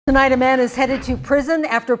Tonight, a man is headed to prison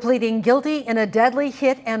after pleading guilty in a deadly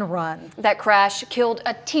hit and run. That crash killed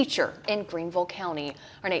a teacher in Greenville County.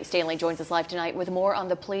 Our Nate Stanley joins us live tonight with more on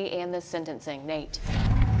the plea and the sentencing. Nate.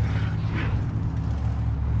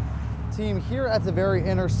 Team, here at the very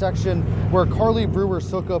intersection where Carli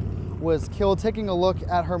Soukup was killed, taking a look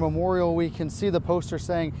at her memorial, we can see the poster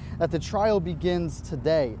saying that the trial begins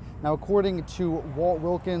today. Now, according to Walt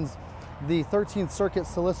Wilkins, the 13th Circuit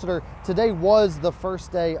Solicitor, today was the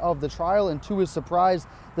first day of the trial, and to his surprise,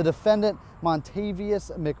 the defendant,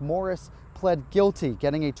 Montavious McMorris, pled guilty,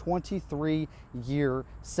 getting a 23-year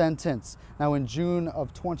sentence. Now, in June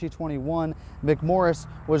of 2021, McMorris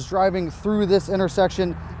was driving through this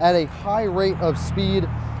intersection at a high rate of speed,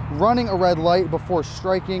 running a red light before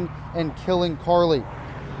striking and killing Carli.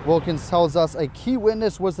 Wilkins tells us a key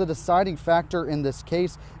witness was the deciding factor in this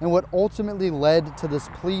case and what ultimately led to this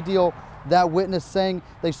plea deal. That witness saying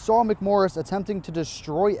they saw McMorris attempting to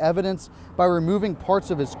destroy evidence by removing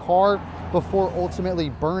parts of his car before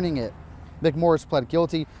ultimately burning it. McMorris pled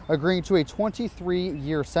guilty, agreeing to a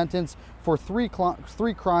 23-year sentence for three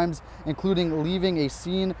crimes, including leaving a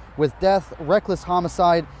scene with death, reckless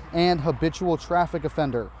homicide, and habitual traffic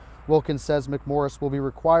offender. Wilkins says McMorris will be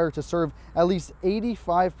required to serve at least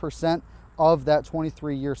 85% of that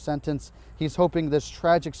 23-year sentence. He's hoping this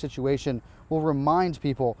tragic situation will remind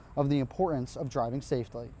people of the importance of driving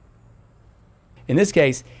safely. In this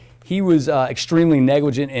case, he was extremely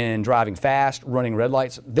negligent in driving fast, running red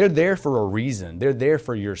lights. They're there for a reason. They're there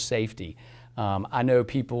for your safety. I know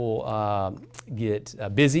people get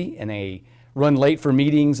busy and they run late for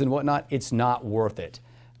meetings and whatnot. It's not worth it.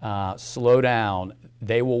 Slow down.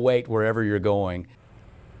 They will wait wherever you're going.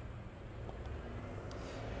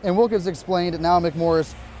 And Wilkins explained now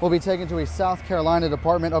McMorris will be taken to a South Carolina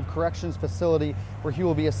Department of Corrections facility where he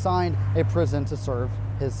will be assigned a prison to serve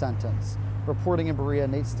his sentence. Reporting in Berea,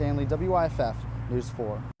 Nate Stanley, WIFF News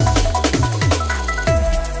 4.